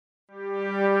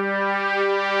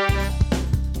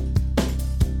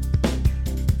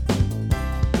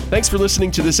Thanks for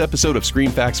listening to this episode of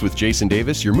Screen Facts with Jason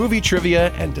Davis, your movie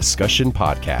trivia and discussion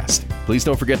podcast. Please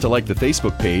don't forget to like the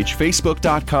Facebook page,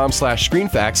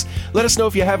 facebook.com/screenfacts. Let us know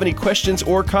if you have any questions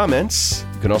or comments.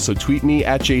 You can also tweet me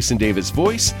at Jason Davis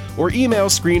Voice or email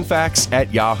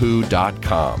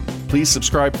screenfacts@yahoo.com. Please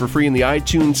subscribe for free in the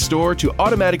iTunes store to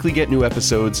automatically get new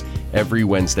episodes every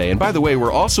Wednesday. And by the way,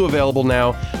 we're also available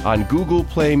now on Google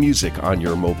Play Music on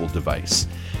your mobile device.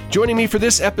 Joining me for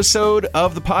this episode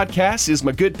of the podcast is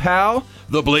my good pal,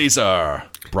 the Blazer,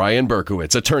 Brian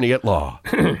Berkowitz, attorney at law.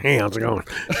 Hey, how's it going?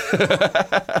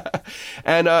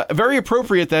 And very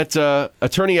appropriate that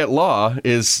attorney at law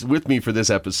is with me for this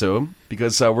episode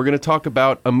because we're going to talk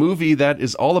about a movie that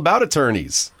is all about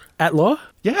attorneys. At law?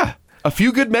 Yeah, A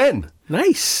Few Good Men.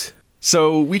 Nice.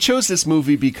 So we chose this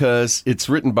movie because it's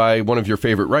written by one of your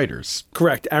favorite writers.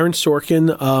 Correct. Aaron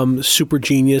Sorkin, super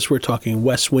genius. We're talking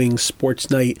West Wing,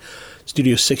 Sports Night,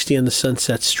 Studio 60 on the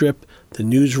Sunset Strip, The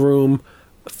Newsroom,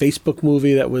 a Facebook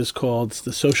movie that was called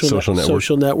The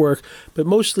Social Network. But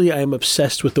mostly I am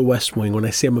obsessed with The West Wing. When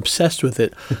I say I'm obsessed with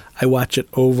it, I watch it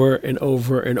over and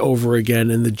over and over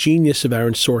again. And the genius of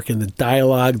Aaron Sorkin, the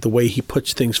dialogue, the way he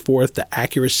puts things forth, the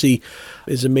accuracy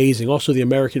is amazing. Also, The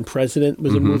American President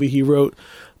was a movie he wrote.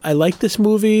 I like this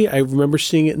movie. I remember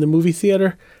seeing it in the movie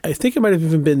theater. I think it might have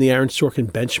even been the Aaron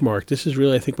Sorkin benchmark. This is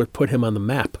really, I think, what put him on the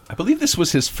map. I believe this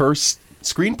was his first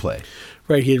screenplay.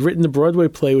 Right. He had written the Broadway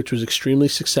play, which was extremely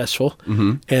successful.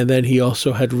 And then he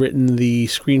also had written the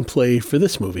screenplay for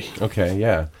this movie. Okay,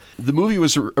 yeah. The movie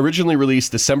was originally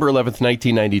released December 11th,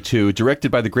 1992,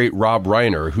 directed by the great Rob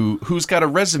Reiner, who's got a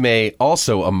resume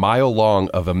also a mile long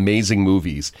of amazing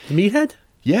movies. The Meathead?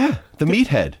 Yeah, The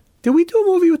Meathead. Did we do a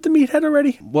movie with the Meathead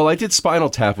already? Well, I did Spinal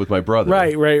Tap with my brother.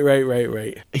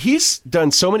 Right. He's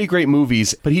done so many great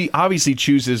movies, but he obviously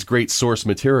chooses great source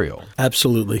material.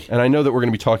 Absolutely. And I know that we're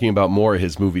going to be talking about more of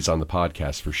his movies on the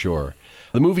podcast for sure.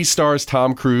 The movie stars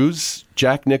Tom Cruise,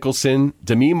 Jack Nicholson,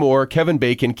 Demi Moore, Kevin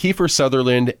Bacon, Kiefer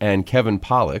Sutherland, and Kevin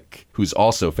Pollak, who's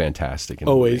also fantastic in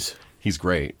the Always. movie. He's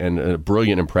great and a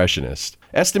brilliant impressionist.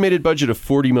 Estimated budget of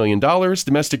 $40 million,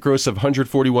 domestic gross of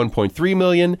 $141.3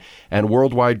 million, and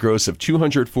worldwide gross of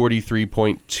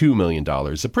 $243.2 million.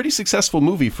 A pretty successful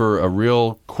movie for a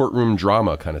real courtroom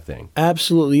drama kind of thing.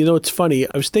 Absolutely. You know, it's funny.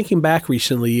 I was thinking back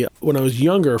recently. When I was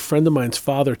younger, a friend of mine's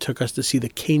father took us to see the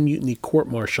Caine Mutiny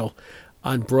Court-Martial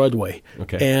on Broadway.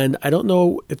 Okay. And I don't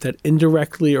know if that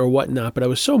indirectly or whatnot, but I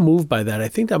was so moved by that. I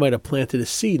think that might have planted a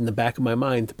seed in the back of my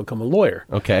mind to become a lawyer.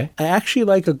 Okay. I actually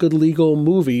like a good legal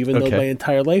movie, even though Okay. my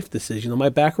entire life this is. You know, my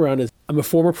background is I'm a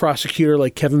former prosecutor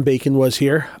like Kevin Bacon was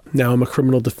here. Now I'm a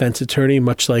criminal defense attorney,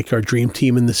 much like our dream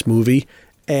team in this movie.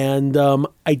 And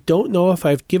I don't know if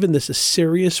I've given this a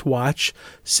serious watch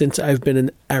since I've been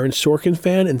an Aaron Sorkin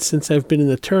fan and since I've been an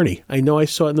attorney. I know I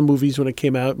saw it in the movies when it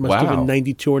came out. It must have been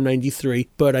 92 or 93.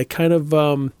 But I kind of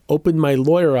opened my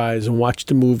lawyer eyes and watched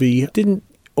the movie. Didn't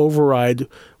override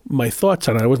my thoughts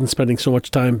on it. I wasn't spending so much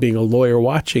time being a lawyer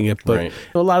watching it. But Right.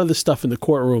 a lot of the stuff in the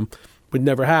courtroom would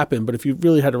never happen. But if you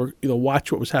really had to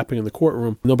watch what was happening in the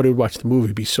courtroom, nobody would watch the movie.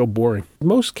 It'd be so boring.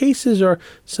 Most cases are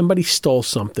somebody stole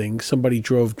something, somebody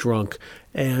drove drunk,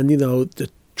 and, the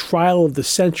trial of the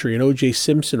century in O.J.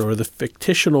 Simpson, or the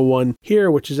fictional one here,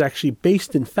 which is actually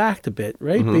based in fact a bit,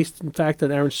 right? Based in fact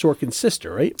on Aaron Sorkin's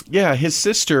sister, right? Yeah, his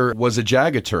sister was a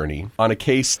JAG attorney on a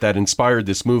case that inspired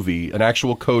this movie, an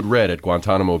actual code red at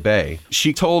Guantanamo Bay.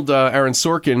 She told Aaron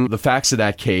Sorkin the facts of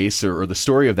that case or the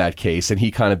story of that case, and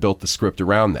he kind of built the script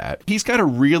around that. He's got a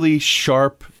really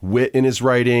sharp wit in his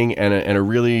writing and a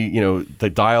really, the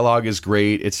dialogue is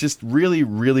great. It's just really,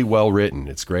 really well written.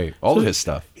 It's great. All of his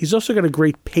stuff. He's also got a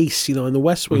great pace. In the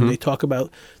West Wing, they talk about,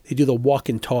 they do the walk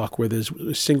and talk where there's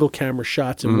single camera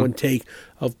shots and one take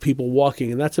of people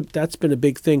walking. And that's been a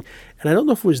big thing. And I don't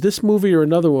know if it was this movie or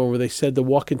another one where they said the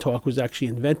walk and talk was actually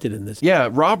invented in this. Yeah,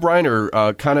 Rob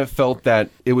Reiner kind of felt that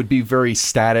it would be very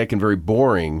static and very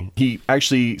boring. He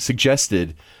actually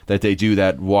suggested that they do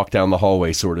that walk down the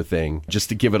hallway sort of thing just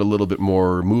to give it a little bit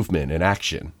more movement and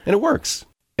action. And it works.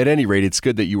 At any rate, it's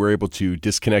good that you were able to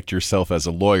disconnect yourself as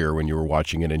a lawyer when you were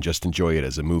watching it and just enjoy it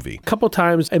as a movie. A couple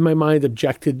times in my mind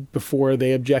objected before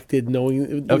they objected,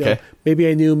 knowing, maybe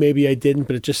I knew, maybe I didn't,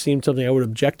 but it just seemed something I would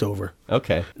object over.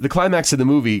 Okay. The climax of the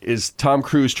movie is Tom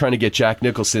Cruise trying to get Jack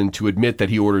Nicholson to admit that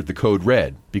he ordered the code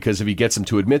red, because if he gets him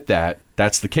to admit that,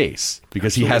 that's the case.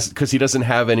 Because he doesn't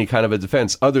have any kind of a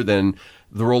defense other than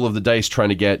the roll of the dice trying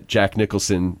to get Jack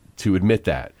Nicholson to admit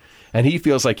that. And he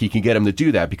feels like he can get him to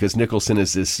do that because Nicholson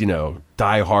is this,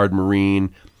 die-hard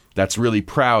Marine. that's really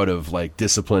proud of like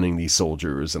disciplining these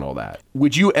soldiers and all that.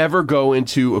 Would you ever go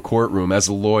into a courtroom as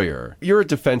a lawyer? You're a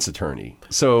defense attorney,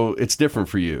 so it's different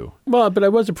for you. Well, but I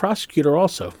was a prosecutor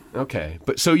also. Okay.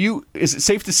 But so is it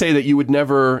safe to say that you would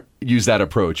never use that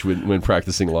approach when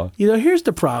practicing law? You know, here's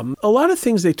the problem. A lot of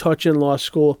things they taught you in law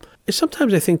school,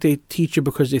 sometimes I think they teach you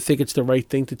because they think it's the right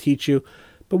thing to teach you.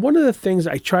 But one of the things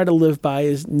I try to live by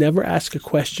is never ask a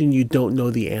question you don't know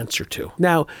the answer to.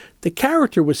 Now, the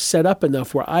character was set up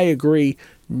enough where I agree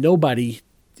nobody,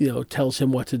 tells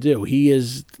him what to do. He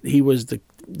was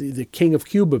the king of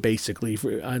Cuba, basically,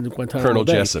 on Guantanamo Colonel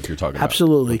Bay. Jessup, you're talking about.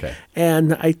 Absolutely. Okay.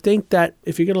 And I think that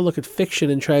if you're going to look at fiction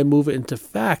and try and move it into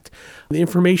fact, the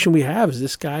information we have is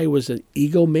this guy was an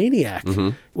egomaniac. Mm-hmm.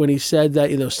 When he said that,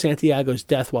 Santiago's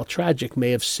death, while tragic,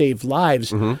 may have saved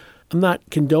lives. Mm-hmm. I'm not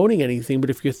condoning anything, but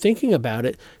if you're thinking about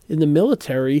it, in the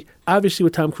military, obviously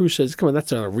what Tom Cruise says, come on,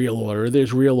 that's not a real order.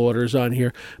 There's real orders on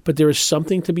here. But there is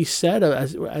something to be said,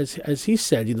 as he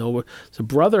said, it's a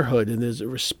brotherhood and there's a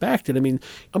respect. And I mean,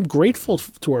 I'm grateful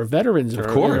to our veterans and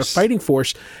our fighting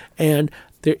force. And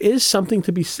there is something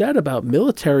to be said about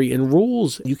military and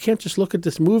rules. You can't just look at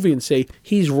this movie and say,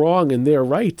 he's wrong and they're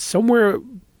right. Somewhere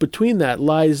between that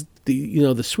lies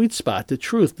the sweet spot, the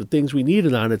truth, the things we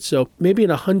needed on it. So maybe in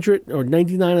 100 or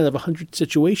 99 out of 100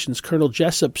 situations, Colonel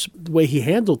Jessup's the way he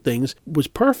handled things was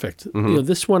perfect. Mm-hmm.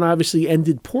 This one obviously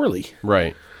ended poorly.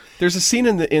 Right. There's a scene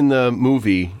in the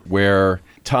movie where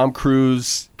Tom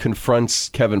Cruise confronts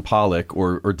Kevin Pollak,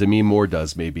 or Demi Moore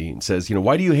does maybe, and says,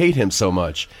 why do you hate him so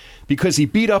much? Because he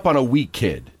beat up on a weak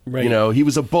kid. Right. He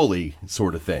was a bully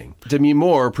sort of thing. Demi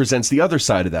Moore presents the other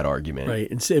side of that argument.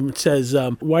 Right. And it says,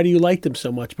 why do you like them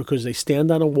so much? Because they stand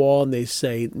on a wall and they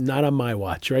say, not on my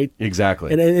watch, right?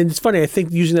 Exactly. And it's funny, I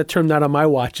think using that term, not on my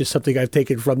watch, is something I've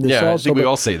taken from this also. Yeah, I think we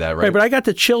all say that, right? Right, but I got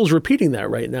the chills repeating that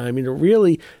right now. I mean,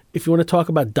 really, if you want to talk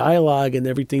about dialogue and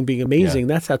everything being amazing,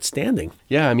 that's outstanding.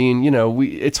 Yeah, I mean,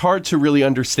 it's hard to really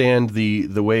understand the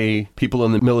way people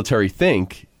in the military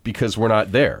think because we're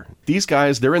not there. These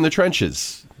guys, they're in the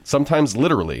trenches, sometimes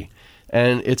literally,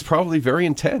 and it's probably very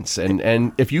intense.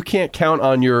 And if you can't count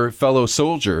on your fellow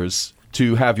soldiers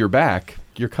to have your back,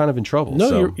 you're kind of in trouble.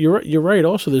 No, you're right.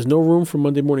 Also, there's no room for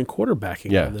Monday morning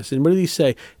quarterbacking on this. And what did he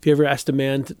say? If you ever asked a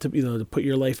man to put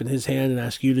your life in his hand and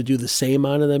ask you to do the same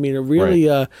on it, I mean, it really,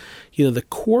 the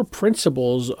core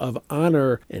principles of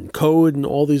honor and code and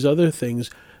all these other things,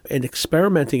 and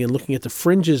experimenting and looking at the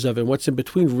fringes of it, and what's in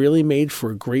between, really made for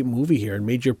a great movie here, and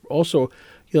made you also,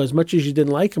 as much as you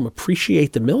didn't like them,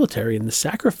 appreciate the military and the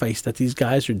sacrifice that these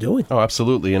guys are doing. Oh,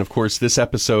 absolutely. And of course, this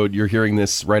episode, you're hearing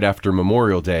this right after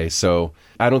Memorial Day, so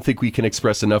I don't think we can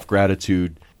express enough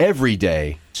gratitude every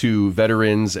day to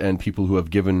veterans and people who have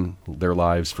given their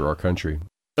lives for our country.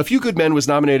 A Few Good Men was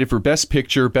nominated for Best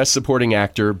Picture, Best Supporting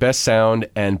Actor, Best Sound,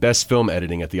 and Best Film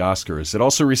Editing at the Oscars. It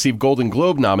also received Golden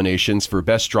Globe nominations for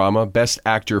Best Drama, Best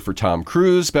Actor for Tom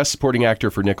Cruise, Best Supporting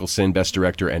Actor for Nicholson, Best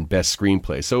Director, and Best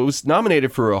Screenplay. So it was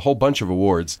nominated for a whole bunch of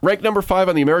awards. Ranked number 5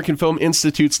 on the American Film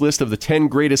Institute's list of the 10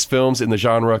 greatest films in the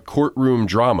genre courtroom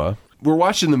drama. We're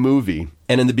watching the movie,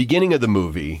 and in the beginning of the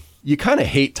movie, you kind of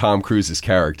hate Tom Cruise's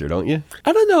character, don't you?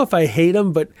 I don't know if I hate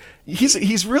him, but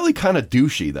he's really kind of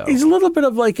douchey, though. He's a little bit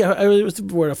of like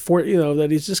that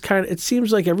he's just kind of. It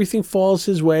seems like everything falls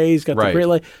his way. He's got the great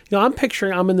life. I'm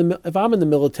picturing if I'm in the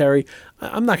military,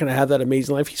 I'm not going to have that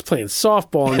amazing life. He's playing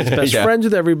softball and he's best friends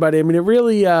with everybody. I mean, it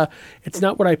really it's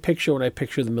not what I picture when I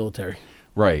picture the military.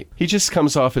 Right. He just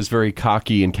comes off as very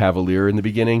cocky and cavalier in the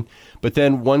beginning. But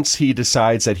then once he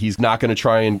decides that he's not going to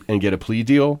try and get a plea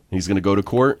deal, he's going to go to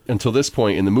court. Until this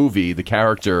point in the movie, the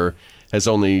character has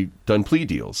only done plea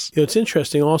deals. It's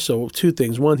interesting also, two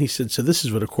things. One, he said, so this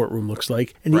is what a courtroom looks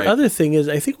like. And the other thing is,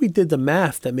 I think we did the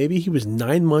math that maybe he was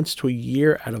 9 months to a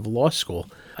year out of law school.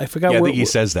 I forgot. Yeah, I think he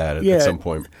says that at some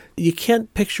point. You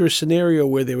can't picture a scenario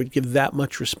where they would give that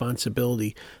much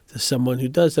responsibility to someone who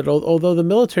does that. Although the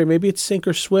military, maybe it's sink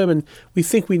or swim, and we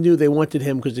think we knew they wanted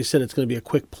him because they said it's going to be a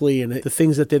quick plea, and the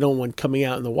things that they don't want coming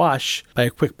out in the wash by a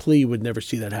quick plea, you would never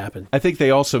see that happen. I think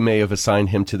they also may have assigned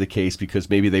him to the case because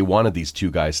maybe they wanted these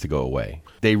two guys to go away.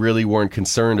 They really weren't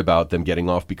concerned about them getting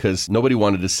off because nobody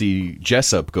wanted to see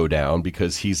Jessup go down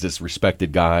because he's this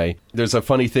respected guy. There's a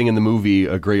funny thing in the movie,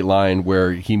 a great line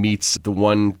where he meets the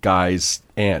one guy's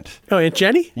aunt. Oh, Aunt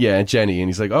Jenny? Yeah, Aunt Jenny. And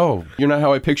he's like, oh, you're not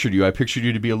how I pictured you. I pictured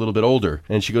you to be a little bit older.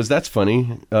 And she goes, that's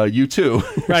funny. You too.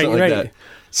 Right, like right. That.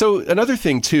 So another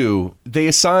thing, too, they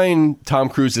assign Tom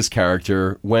Cruise's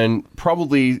character when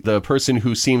probably the person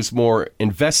who seems more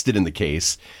invested in the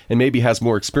case and maybe has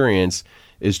more experience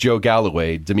is Joe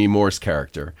Galloway, Demi Moore's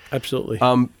character. Absolutely.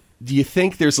 Do you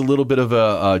think there's a little bit of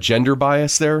a gender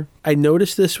bias there? I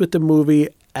noticed this with the movie.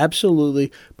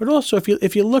 Absolutely. But also,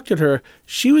 if you looked at her,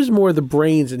 she was more the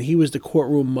brains and he was the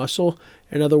courtroom muscle.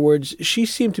 In other words, she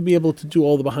seemed to be able to do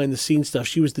all the behind-the-scenes stuff.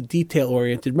 She was the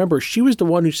detail-oriented. Remember, she was the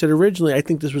one who said originally, I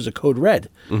think this was a code red.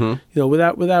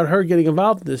 Without her getting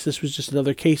involved in this was just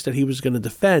another case that he was going to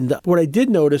defend. What I did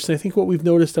notice, and I think what we've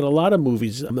noticed in a lot of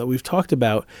movies that we've talked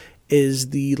about, is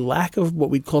the lack of what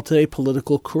we'd call today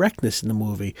political correctness in the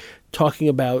movie. Talking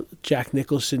about Jack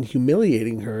Nicholson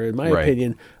humiliating her, in my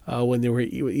opinion, when they were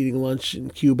eating lunch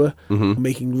in Cuba,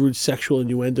 making rude sexual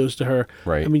innuendos to her.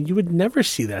 Right. I mean, you would never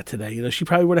see that today. She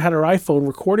probably would have had her iPhone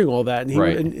recording all that,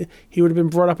 and he would have been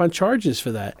brought up on charges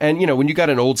for that. And, when you got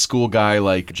an old school guy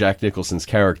like Jack Nicholson's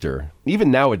character,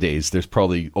 even nowadays, there's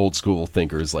probably old school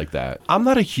thinkers like that. I'm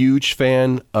not a huge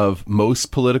fan of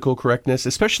most political correctness,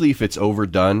 especially if it's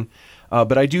overdone.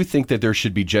 But I do think that there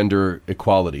should be gender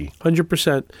equality.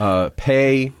 100%.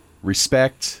 Pay,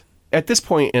 respect. At this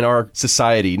point in our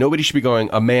society, nobody should be going,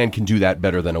 a man can do that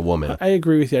better than a woman. I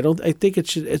agree with you. I think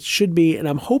it should be, and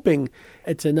I'm hoping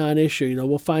it's a non-issue.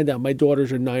 We'll find out. My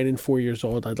daughters are 9 and 4 years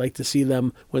old. I'd like to see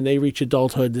them, when they reach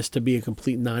adulthood, this to be a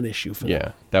complete non-issue for them.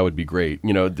 Yeah, that would be great.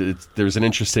 There's an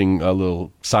interesting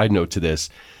little side note to this.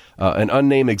 An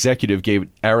unnamed executive gave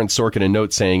Aaron Sorkin a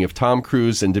note saying, if Tom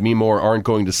Cruise and Demi Moore aren't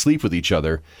going to sleep with each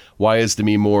other, why is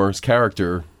Demi Moore's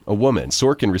character a woman?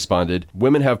 Sorkin responded,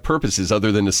 women have purposes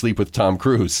other than to sleep with Tom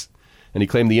Cruise. And he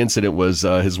claimed the incident was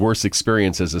his worst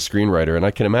experience as a screenwriter, and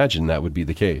I can imagine that would be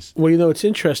the case. Well, it's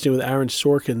interesting with Aaron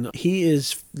Sorkin. He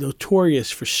is notorious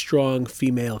for strong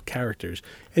female characters.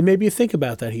 And maybe you think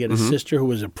about that. He had a sister who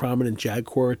was a prominent JAG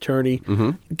Corps attorney.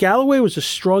 Galloway was a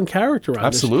strong character on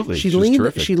Absolutely.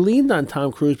 this. She leaned on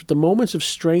Tom Cruise, but the moments of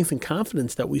strength and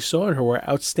confidence that we saw in her were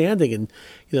outstanding. And,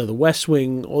 The West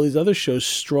Wing, all these other shows,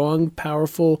 strong,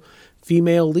 powerful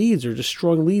female leads or just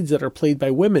strong leads that are played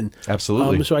by women.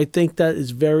 Absolutely. So I think that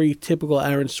is very typical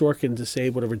Aaron Sorkin to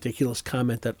say what a ridiculous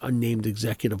comment that unnamed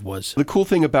executive was. The cool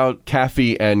thing about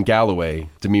Kaffee and Galloway,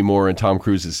 Demi Moore and Tom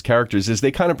Cruise's characters, is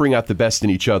they kind of bring out the best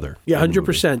in each other. Yeah,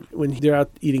 100%. When they're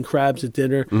out eating crabs at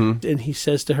dinner and he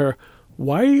says to her,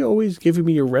 why are you always giving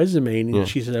me your resume? And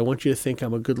she says, I want you to think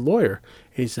I'm a good lawyer.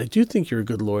 And he says, I do think you're a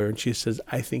good lawyer. And she says,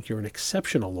 I think you're an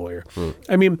exceptional lawyer.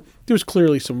 I mean, there was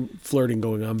clearly some flirting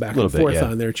going on back and forth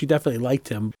on there. And she definitely liked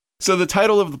him. So the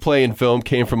title of the play and film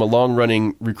came from a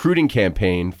long-running recruiting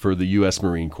campaign for the U.S.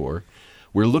 Marine Corps.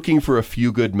 We're looking for a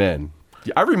few good men.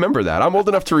 I remember that. I'm old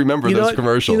enough to remember those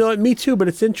commercials. Me too, but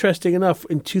it's interesting enough.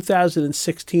 In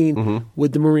 2016,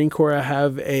 would the Marine Corps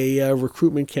have a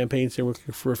recruitment campaign saying we're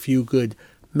looking for a few good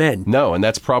men? No, and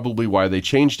that's probably why they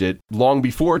changed it long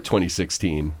before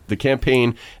 2016. The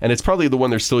campaign, and it's probably the one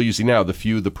they're still using now, the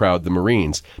few, the proud, the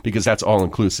Marines, because that's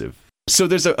all-inclusive. So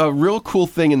there's a real cool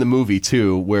thing in the movie,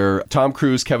 too, where Tom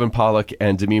Cruise, Kevin Pollak,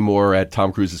 and Demi Moore are at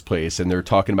Tom Cruise's place, and they're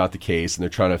talking about the case, and they're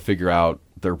trying to figure out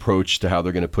their approach to how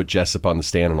they're going to put Jessup on the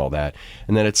stand and all that.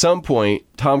 And then at some point,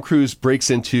 Tom Cruise breaks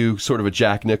into sort of a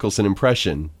Jack Nicholson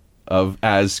impression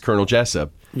as Colonel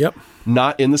Jessup. Yep.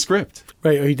 Not in the script.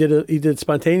 Right, he did it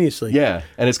spontaneously. Yeah,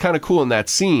 and it's kind of cool in that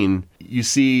scene. You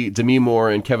see Demi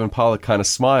Moore and Kevin Pollak kind of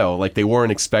smile, like they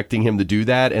weren't expecting him to do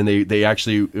that, and they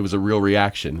actually, it was a real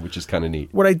reaction, which is kind of neat.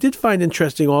 What I did find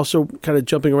interesting, also kind of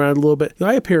jumping around a little bit,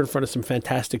 I appear in front of some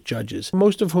fantastic judges,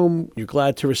 most of whom you're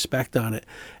glad to respect on it.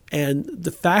 And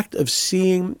the fact of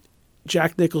seeing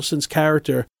Jack Nicholson's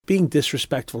character being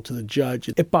disrespectful to the judge,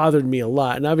 it bothered me a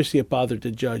lot. And obviously it bothered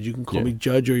the judge. You can call me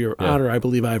judge or your honor. I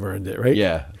believe I've earned it, right?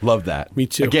 Yeah, love that. Me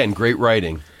too. Again, great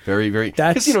writing. Very, very.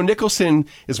 Because, Nicholson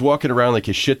is walking around like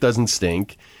his shit doesn't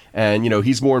stink. And,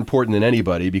 he's more important than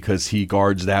anybody because he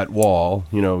guards that wall.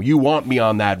 You want me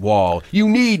on that wall. You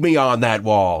need me on that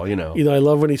wall, I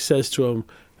love when he says to him,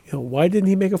 why didn't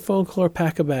he make a phone call or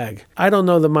pack a bag? I don't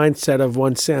know the mindset of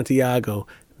one Santiago.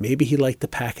 Maybe he liked to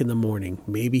pack in the morning.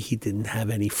 Maybe he didn't have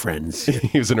any friends.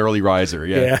 He was an early riser,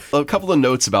 yeah. A couple of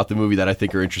notes about the movie that I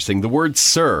think are interesting. The word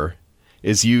sir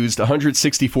is used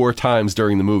 164 times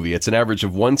during the movie. It's an average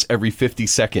of once every 50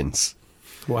 seconds.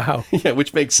 Wow. Yeah,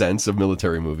 which makes sense, a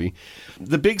military movie.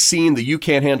 The big scene, the You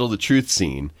Can't Handle the Truth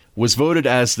scene, was voted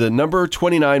as the number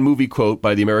 29 movie quote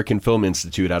by the American Film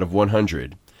Institute out of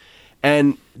 100.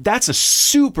 And that's a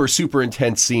super, super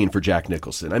intense scene for Jack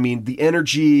Nicholson. I mean, the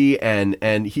energy and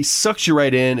he sucks you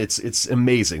right in. It's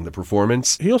amazing, the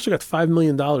performance. He also got $5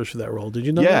 million for that role. Did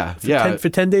you know that? Yeah. For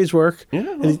 10 days' work.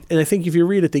 Yeah. Well. And I think if you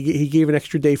read it, he gave an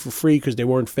extra day for free because they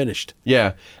weren't finished.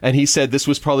 Yeah. And he said this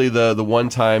was probably the one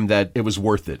time that it was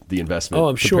worth it, the investment. Oh,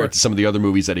 I'm sure. Compared to some of the other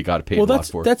movies that he got paid a lot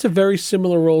for. That's a very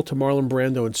similar role to Marlon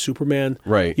Brando in Superman.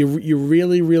 Right. You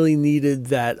really, really needed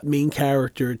that main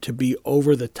character to be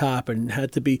over the top and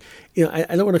had to to be,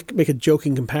 I don't want to make a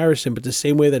joking comparison, but the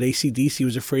same way that AC/DC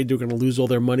was afraid they were going to lose all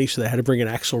their money, so they had to bring in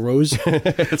Axl Rose.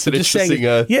 It's an interesting...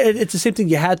 it's the same thing.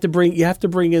 You have to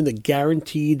bring in the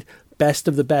guaranteed best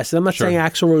of the best. And I'm not saying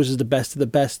Axl Rose is the best of the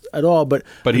best at all, but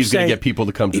he's going to get people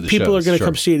to come to the show. People are going to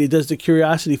come see it. He does the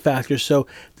curiosity factor. So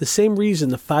the same reason,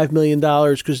 the $5 million,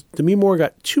 because Demi Moore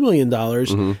got $2 million.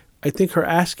 I think her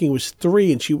asking was $3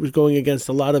 million, and she was going against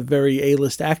a lot of very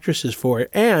A-list actresses for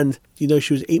it. And,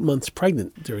 she was 8 months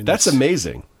pregnant during That's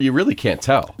amazing. You really can't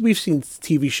tell. We've seen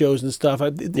TV shows and stuff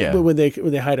when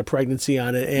they hide a pregnancy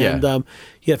on it. And,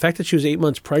 the fact that she was 8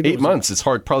 months pregnant. 8 months is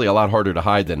probably a lot harder to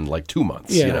hide than like 2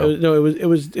 months. Yeah, it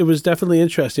was definitely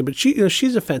interesting. But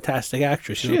she's a fantastic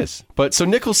actress. She is. But so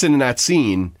Nicholson in that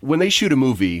scene, when they shoot a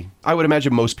movie, I would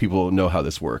imagine most people know how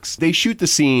this works. They shoot the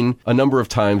scene a number of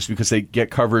times because they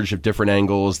get coverage of different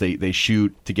angles. They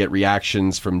shoot to get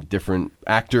reactions from different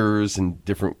actors and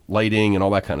different lighting and all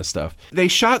that kind of stuff. They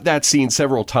shot that scene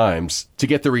several times to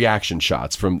get the reaction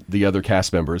shots from the other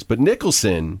cast members. But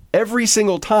Nicholson, every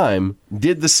single time,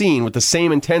 did the scene with the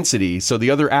same intensity so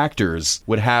the other actors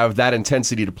would have that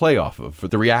intensity to play off of for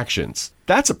the reactions.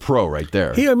 That's a pro right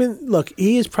there.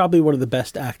 He is probably one of the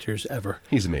best actors ever.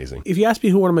 He's amazing. If you ask me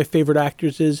who one of my favorite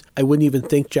actors is, I wouldn't even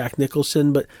think Jack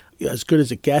Nicholson, but as good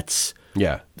as it gets.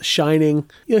 Yeah. The Shining.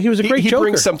 He was a great Joker. He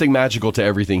brings something magical to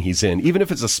everything he's in. Even if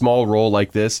it's a small role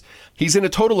like this, he's in a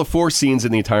total of 4 scenes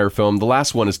in the entire film. The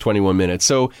last one is 21 minutes.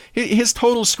 So his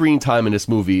total screen time in this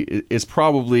movie is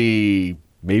probably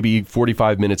maybe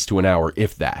 45 minutes to an hour,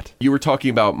 if that. You were talking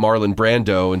about Marlon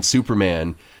Brando and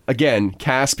Superman. Again,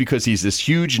 cast because he's this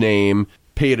huge name,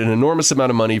 paid an enormous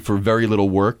amount of money for very little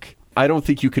work. I don't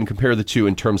think you can compare the two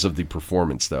in terms of the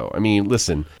performance, though. I mean,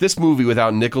 listen, this movie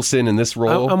without Nicholson in this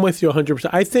role... I'm with you 100%.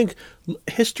 I think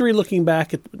history looking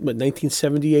back at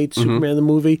 1978, Superman the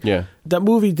movie, that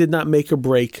movie did not make or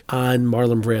break on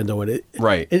Marlon Brando in it.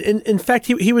 Right. In fact,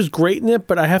 he was great in it,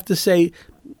 but I have to say...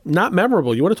 not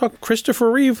memorable. You want to talk Christopher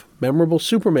Reeve? Memorable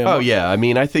Superman. Oh, yeah. I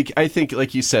mean, I think,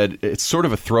 like you said, it's sort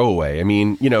of a throwaway. I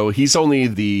mean, he's only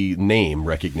the name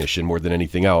recognition more than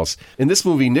anything else. In this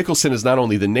movie, Nicholson is not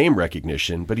only the name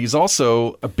recognition, but he's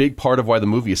also a big part of why the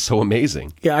movie is so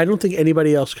amazing. Yeah, I don't think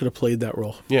anybody else could have played that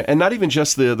role. Yeah, and not even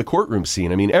just the courtroom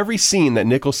scene. I mean, every scene that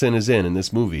Nicholson is in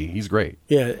this movie, he's great.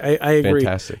 Yeah, I agree.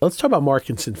 Fantastic. Let's talk about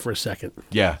Markinson for a second.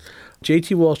 Yeah.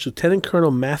 J.T. Walsh, Lieutenant Colonel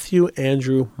Matthew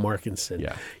Andrew Markinson.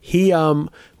 Yeah. He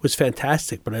was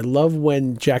fantastic, but I love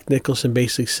when Jack Nicholson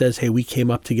basically says, hey, we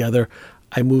came up together.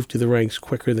 I moved through the ranks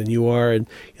quicker than you are, and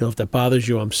if that bothers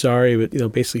you, I'm sorry,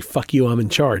 but basically, fuck you, I'm in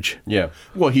charge. Yeah.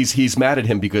 Well, he's mad at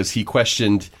him because he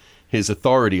questioned his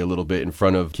authority a little bit in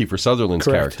front of Kiefer Sutherland's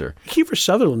character. Kiefer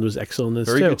Sutherland was excellent in this,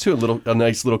 Very good, too. A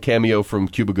nice little cameo from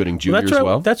Cuba Gooding Jr. as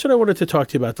well. That's what I wanted to talk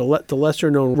to you about, the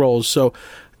lesser-known roles. So,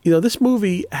 this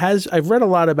movie I've read a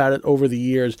lot about it over the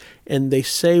years, and they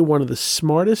say one of the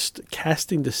smartest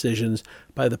casting decisions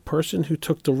by the person who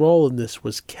took the role in this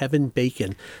was Kevin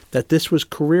Bacon, that this was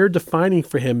career defining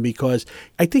for him because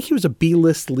I think he was a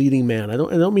B-list leading man. I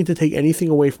don't mean to take anything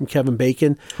away from Kevin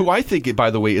Bacon. Who I think,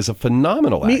 by the way, is a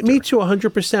phenomenal actor. Me too,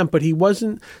 100%, but he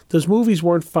wasn't, those movies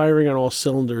weren't firing on all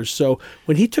cylinders. So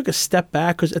when he took a step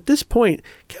back, because at this point,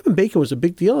 Kevin Bacon was a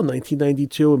big deal in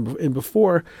 1992 and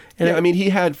before. And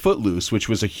he had Footloose, which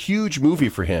was a huge movie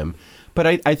for him. But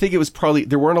I think it was probably,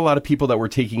 there weren't a lot of people that were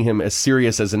taking him as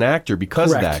serious as an actor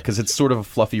because of that, because it's sort of a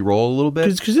fluffy role a little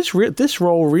bit. Because this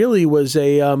role really was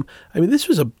this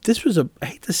was a I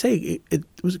hate to say it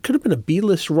could have been a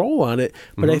B-list role on it,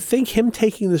 but I think him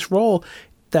taking this role,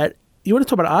 that you want to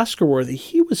talk about Oscar worthy,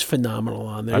 he was phenomenal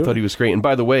on there. I thought he was great. And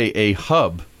by the way, a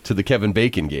hub to the Kevin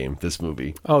Bacon game, this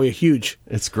movie. Oh, yeah, huge.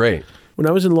 It's great. When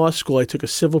I was in law school, I took a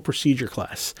civil procedure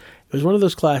class. It was one of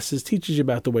those classes teaches you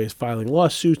about the ways of filing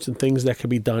lawsuits and things that can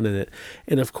be done in it.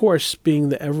 And of course, being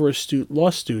the ever astute law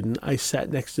student, I sat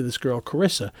next to this girl,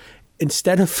 Carissa.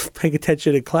 Instead of paying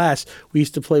attention in class, we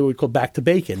used to play what we call back to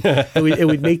bacon. and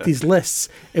we'd make these lists.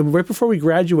 And right before we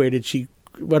graduated, she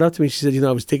went up to me. She said,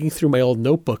 I was digging through my old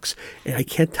notebooks, and I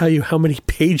can't tell you how many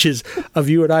pages of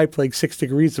you and I playing 6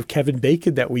 Degrees of Kevin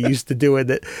Bacon that we used to do in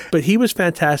it. But he was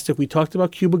fantastic. We talked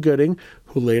about Cuba Gooding,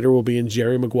 who later will be in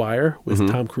Jerry Maguire with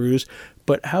Tom Cruise.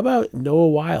 But how about Noah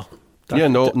Wyle?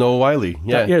 Noah Wiley.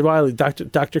 Yeah, Wiley.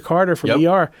 Dr. Carter from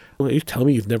ER. Well, you tell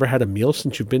me you've never had a meal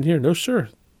since you've been here? No, sir.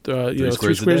 3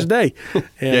 squares a day. And,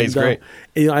 yeah, he's great.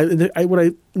 What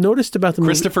I noticed about the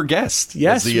Christopher Guest,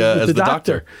 yes, as the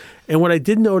doctor. And what I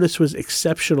did notice was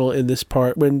exceptional in this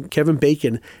part when Kevin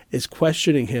Bacon, is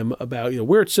questioning him about,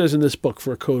 where it says in this book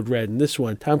for a code red and this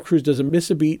one. Tom Cruise doesn't miss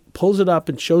a beat, pulls it up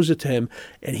and shows it to him,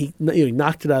 and he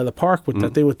knocked it out of the park with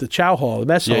that thing with the chow hall, the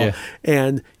mess hall. Yeah.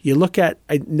 And you look at,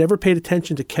 I never paid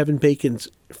attention to Kevin Bacon's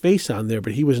face on there,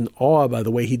 but he was in awe by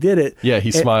the way he did it. Yeah,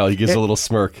 he smiled. He gives a little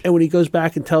smirk. And when he goes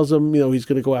back and tells him, he's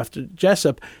going to go after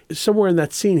Jessup, somewhere in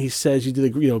that scene he says, "You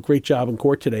did a great job in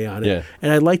court today on it." Yeah.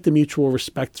 And I like the mutual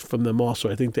respect from them also.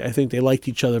 I think they liked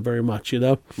each other very much.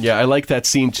 Yeah, I like that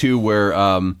scene too, where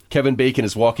Kevin Bacon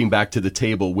is walking back to the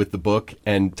table with the book,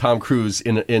 and Tom Cruise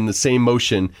in the same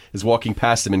motion is walking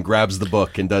past him and grabs the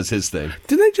book and does his thing.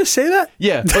 Didn't I just say that?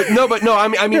 Yeah, but no.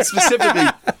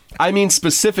 I mean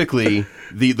specifically.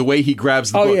 The way he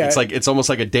grabs the book. Yeah. It's almost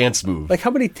like a dance move. Like,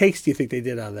 how many takes do you think they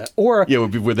did on that? Or yeah,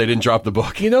 where they didn't drop the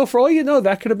book. For all you know,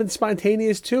 that could have been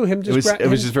spontaneous too. Him just it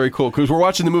was just very cool because we're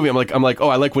watching the movie. I'm like, oh,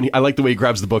 I like the way he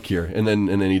grabs the book here, and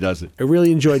then he does it. I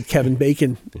really enjoyed Kevin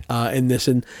Bacon in this,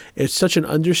 and it's such an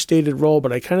understated role,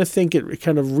 but I kind of think it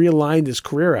kind of realigned his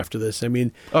career after this. I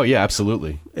mean, oh yeah,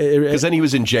 absolutely. Because then he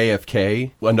was in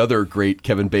JFK, another great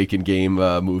Kevin Bacon game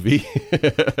movie.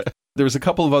 There was a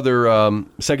couple of other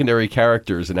secondary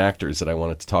characters and actors that I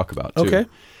wanted to talk about, too. Okay.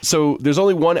 So there's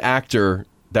only one actor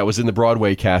that was in the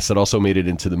Broadway cast that also made it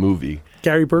into the movie.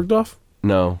 Gary Bergdorf?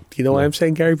 No. Do you know why I'm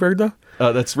saying Gary Bergdorf?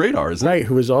 That's Radar, isn't it? Right,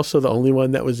 who was also the only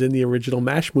one that was in the original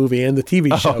MASH movie and the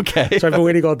TV show. Okay. So I've been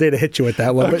waiting all day to hit you with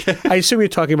that one. Okay. But I assume you're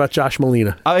talking about Josh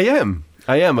Malina. I am.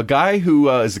 A guy who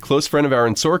is a close friend of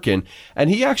Aaron Sorkin, and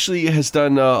he actually has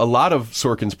done a lot of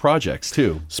Sorkin's projects,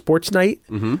 too. Sports Night.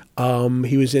 Mm-hmm.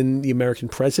 He was in The American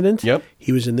President. Yep.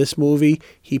 He was in this movie.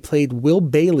 He played Will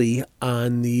Bailey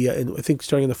on I think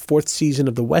starting in the 4th season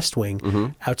of The West Wing.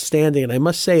 Mm-hmm. Outstanding. And I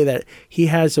must say that he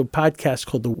has a podcast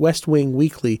called The West Wing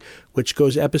Weekly, which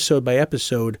goes episode by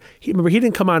episode. Remember, he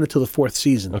didn't come on until the 4th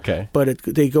season. Okay. But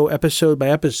they go episode by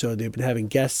episode. They've been having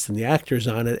guests and the actors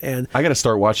on it. And I got to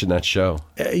start watching that show.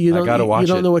 I got to watch it.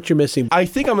 You don't know what you're missing. I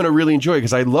think I'm going to really enjoy it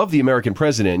because I love The American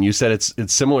President, and you said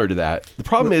it's similar to that. The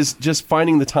problem is just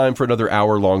finding the time for another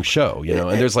hour-long show,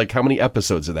 and there's like how many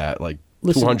episodes of that? Like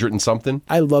 200 and something?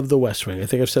 I love The West Wing. I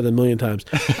think I've said it a million times.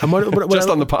 Just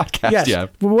on the podcast, yes. Yeah.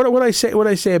 What I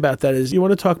say about that is, you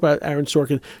want to talk about Aaron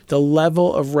Sorkin, the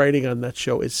level of writing on that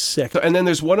show is sick. And then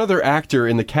there's one other actor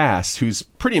in the cast who's a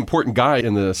pretty important guy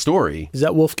in the story. Is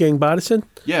that Wolfgang Bodison?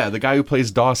 Yeah, the guy who plays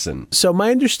Dawson. So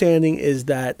my understanding is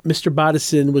that Mr.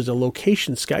 Bodison was a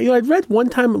location scout. I'd read one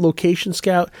time a location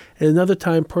scout and another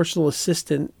time personal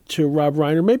assistant to Rob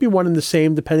Reiner, maybe one and the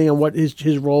same, depending on what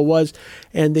his role was.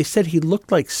 And they said he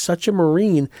looked like such a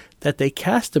Marine that they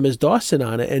cast him as Dawson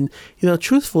on it. And,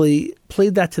 truthfully,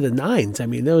 played that to the nines. I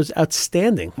mean, that was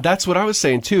outstanding. That's what I was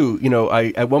saying, too.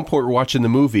 At one point, we're watching the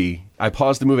movie. I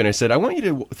paused the movie and I said, I want you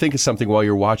to think of something while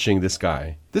you're watching this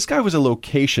guy. This guy was a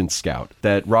location scout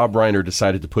that Rob Reiner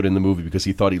decided to put in the movie because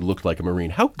he thought he looked like a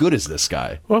Marine. How good is this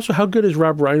guy? Also, how good is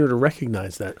Rob Reiner to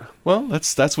recognize that? Well,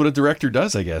 that's what a director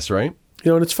does, I guess, right?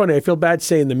 And it's funny. I feel bad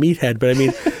saying the meathead, but I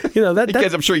mean,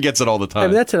 I'm sure he gets it all the time. I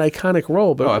mean, that's an iconic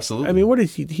role. But absolutely. I mean, what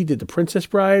is he? He did The Princess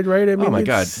Bride, right? I mean, oh my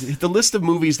God, the list of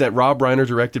movies that Rob Reiner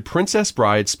directed: Princess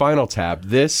Bride, Spinal Tap,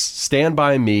 this, Stand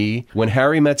By Me, When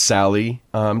Harry Met Sally.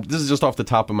 This is just off the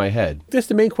top of my head. I guess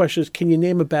the main question is, can you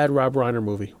name a bad Rob Reiner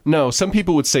movie? No, some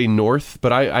people would say North,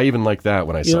 but I even like that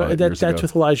when I saw it. That's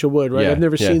with Elijah Wood, right? Yeah, I've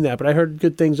never seen that, but I heard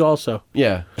good things also.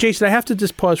 Yeah. Jason, I have to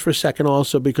just pause for a second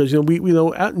also because, we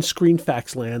out in Screen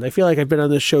Facts land, I feel like I've been on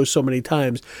this show so many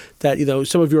times that,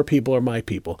 some of your people are my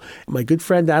people. My good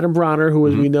friend Adam Bronner, who,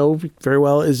 as we know very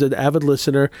well, is an avid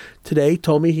listener, today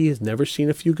told me he has never seen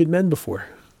A Few Good Men before.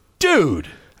 Dude!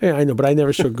 Yeah, I know, but I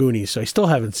never saw Goonies, so I still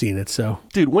haven't seen it. So,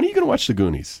 dude, when are you going to watch the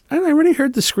Goonies? I already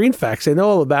heard the Screen Facts. I know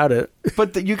all about it.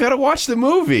 But you got to watch the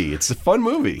movie. It's a fun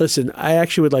movie. Listen, I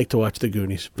actually would like to watch the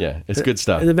Goonies. Yeah, it's good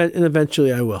stuff. And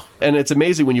eventually I will. And it's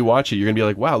amazing when you watch it. You're going to be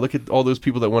like, wow, look at all those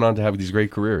people that went on to have these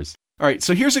great careers. All right,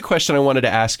 so here's a question I wanted to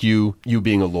ask you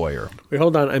being a lawyer. Wait,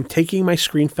 hold on. I'm taking my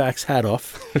Screen Facts hat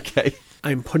off. Okay.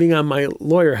 I'm putting on my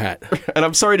lawyer hat. And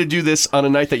I'm sorry to do this on a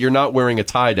night that you're not wearing a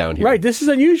tie down here. Right, this is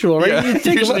unusual, right?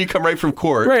 Yeah. Usually you come right from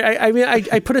court. Right,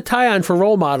 I put a tie on for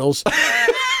role models.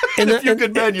 If you're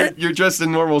good men, you're dressed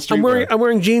in normal streetwear. I'm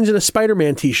wearing jeans and a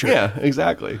Spider-Man t-shirt. Yeah,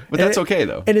 exactly. But that's okay,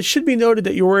 though. And it should be noted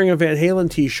that you're wearing a Van Halen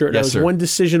t-shirt. And yes, I was sir. one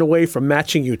decision away from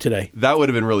matching you today. That would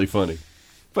have been really funny.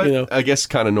 But I guess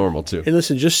kind of normal, too. And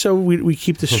listen, just so we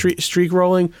keep the streak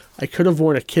rolling, I could have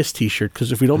worn a Kiss t-shirt,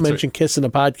 because if we don't mention Kiss in the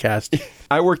podcast...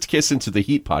 I worked Kiss into the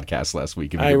Heat podcast last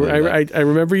week. I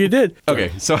remember you did.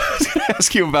 Okay, so I was going to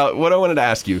ask you about what I wanted to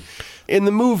ask you. In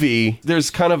the movie, there's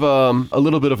kind of a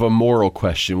little bit of a moral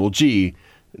question. Well, gee,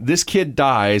 This kid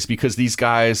dies because these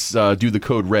guys do the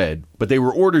code red, but they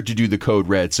were ordered to do the code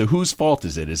red. So whose fault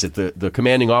is it? Is it the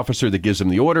commanding officer that gives them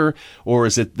the order, or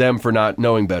is it them for not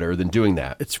knowing better than doing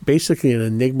that? It's basically an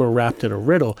enigma wrapped in a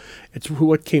riddle. It's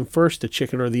what came first, the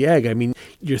chicken or the egg. I mean,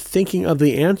 you're thinking of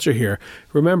the answer here.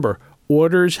 Remember,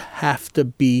 orders have to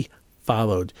be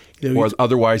followed. Or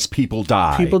otherwise people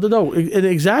die. People don't know.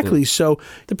 Exactly. So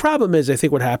the problem is, I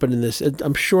think what happened in this,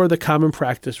 I'm sure the common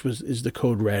practice is the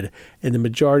code red. And the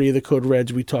majority of the code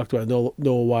reds we talked about,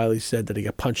 Noah Wiley said that he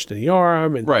got punched in the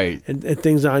arm and, and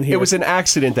things on here. It was an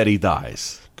accident that he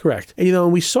dies. Correct. And,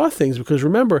 and we saw things because,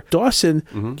 remember,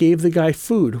 Dawson gave the guy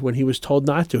food when he was told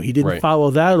not to. He didn't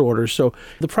follow that order. So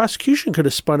the prosecution could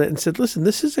have spun it and said, listen,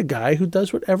 this is a guy who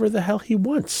does whatever the hell he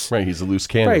wants. Right. He's a loose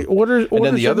cannon. Right. Orders and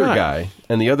then the other not. guy,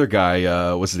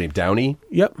 what's his name? Downey?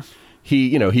 Yep.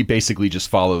 He basically just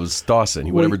follows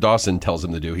Dawson. Whatever Dawson tells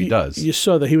him to do, he does. You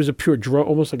saw that he was a pure drone,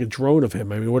 almost like a drone of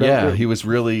him. I mean, whatever. Yeah, he was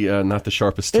really not the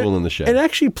sharpest tool in the shed. And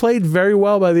actually played very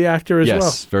well by the actor as well.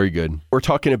 Yes, very good. We're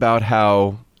talking about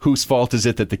how... Whose fault is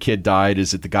it that the kid died?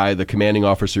 Is it the guy, the commanding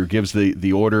officer, who gives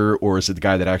the order, or is it the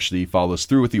guy that actually follows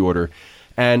through with the order?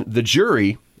 And the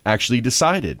jury actually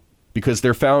decided, because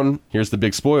they're found, here's the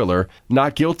big spoiler,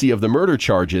 not guilty of the murder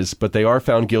charges, but they are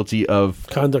found guilty of...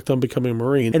 conduct on becoming a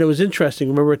Marine. And it was interesting.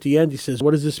 Remember at the end, he says,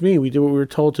 what does this mean? We did what we were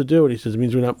told to do. And he says, it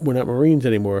means we're not Marines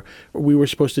anymore. We were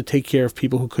supposed to take care of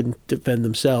people who couldn't defend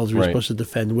themselves. We were supposed to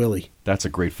defend Willie. That's a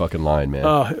great fucking line, man.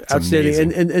 Oh, it's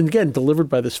outstanding. And again, delivered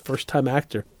by this first-time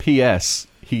actor. P.S.,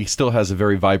 he still has a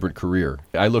very vibrant career.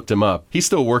 I looked him up. He's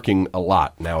still working a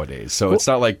lot nowadays. So it's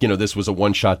not like, this was a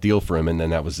one-shot deal for him and then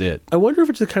that was it. I wonder if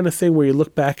it's the kind of thing where you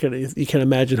look back at it, you can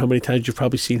imagine how many times you've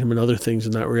probably seen him in other things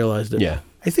and not realized it. Yeah.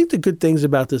 I think the good things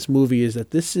about this movie is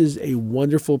that this is a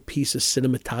wonderful piece of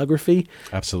cinematography.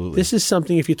 Absolutely. This is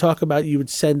something, if you talk about, you would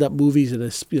send up movies in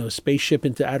a spaceship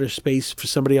into outer space for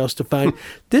somebody else to find.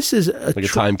 This is a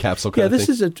time capsule kind of thing. Yeah,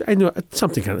 this is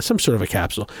some sort of a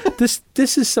capsule. This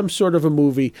is some sort of a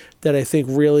movie that I think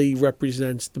really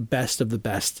represents the best of the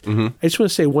best. I just want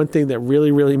to say one thing that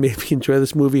really, really made me enjoy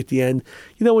this movie at the end.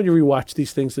 When you rewatch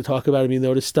these things to talk about them, you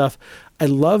notice stuff. I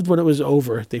loved when it was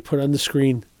over, they put on the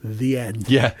screen, the end.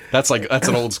 Yeah, that's an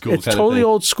old school it's kind of thing. It's totally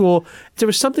old school. There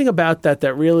was something about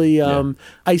that really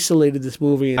isolated this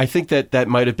movie. I think that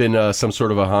might have been some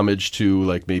sort of a homage to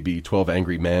like maybe 12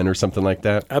 Angry Men or something like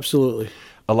that. Absolutely.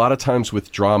 A lot of times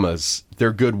with dramas,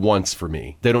 they're good once for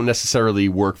me. They don't necessarily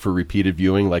work for repeated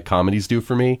viewing like comedies do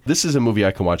for me. This is a movie I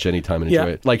can watch anytime and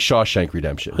enjoy it. Like Shawshank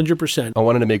Redemption. 100%. I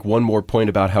wanted to make one more point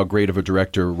about how great of a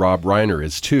director Rob Reiner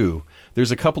is too.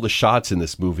 There's a couple of shots in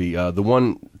this movie. The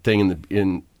one thing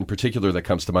in particular that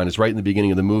comes to mind is right in the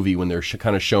beginning of the movie when they're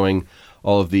kind of showing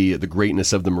all of the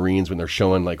greatness of the Marines, when they're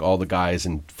showing like all the guys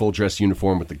in full dress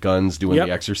uniform with the guns doing the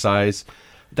exercise.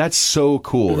 That's so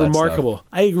cool. Remarkable.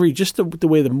 I agree. Just the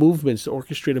way the movements, the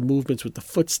orchestrated movements with the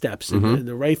footsteps and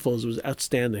the rifles was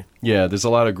outstanding. Yeah, there's a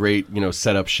lot of great,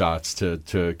 setup shots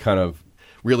to kind of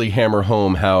really hammer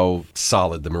home how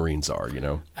solid the Marines are,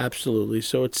 Absolutely.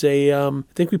 So it's I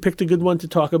think we picked a good one to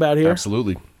talk about here.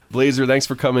 Absolutely. Blazer, thanks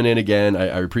for coming in again. I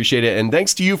appreciate it. And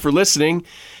thanks to you for listening.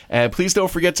 And please don't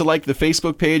forget to like the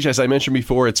Facebook page. As I mentioned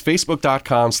before, it's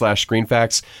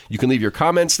facebook.com/ScreenFacts. You can leave your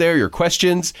comments there, your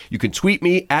questions. You can tweet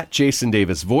me at Jason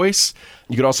Davis Voice.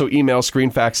 You can also email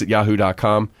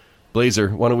screenfacts@yahoo.com.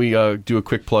 Blazer, why don't we do a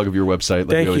quick plug of your website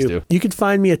like we always do? You can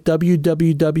find me at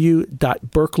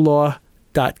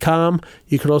www.burklaw.com.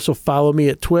 You can also follow me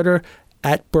at Twitter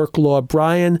at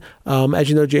BurkeLawBrian. As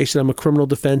you know, Jason, I'm a criminal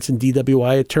defense and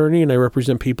DWI attorney, and I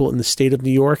represent people in the state of New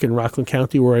York and Rockland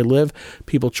County where I live,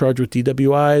 people charged with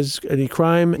DWIs, any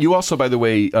crime. You also, by the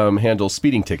way, handle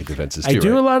speeding ticket defenses, too, I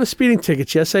do a lot of speeding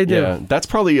tickets. Yes, I do. Yeah, that's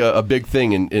probably a big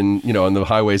thing in on the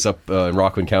highways up in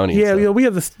Rockland County. Yeah, we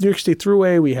have the New York State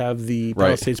Thruway, we have the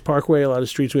Palisades Parkway, a lot of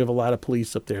streets. We have a lot of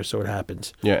police up there, so it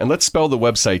happens. Yeah, and let's spell the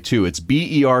website, too. It's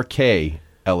BERKLAW.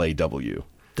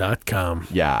 .com.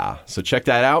 Yeah, so check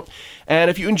that out.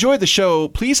 And if you enjoyed the show,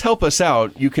 please help us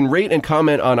out. You can rate and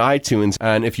comment on iTunes.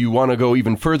 And if you want to go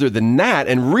even further than that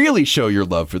and really show your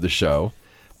love for the show,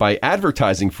 by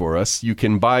advertising for us, you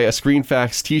can buy a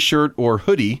ScreenFacts t-shirt or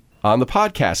hoodie on the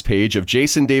podcast page of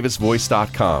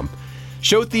jasondavisvoice.com.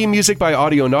 Show theme music by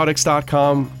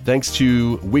Audionautics.com. Thanks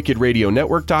to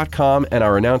WickedRadioNetwork.com and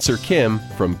our announcer Kim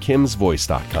from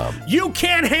Kim'sVoice.com. You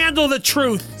can't handle the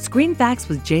truth! ScreenFacts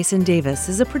with Jason Davis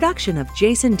is a production of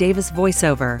Jason Davis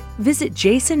VoiceOver. Visit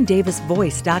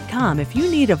JasonDavisVoice.com if you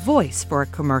need a voice for a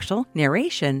commercial,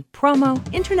 narration, promo,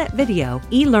 internet video,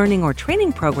 e-learning or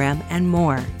training program, and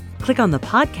more. Click on the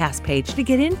podcast page to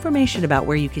get information about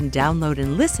where you can download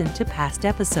and listen to past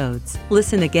episodes.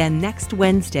 Listen again next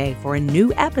Wednesday for a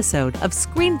new episode of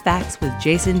Screen Facts with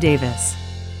Jason Davis.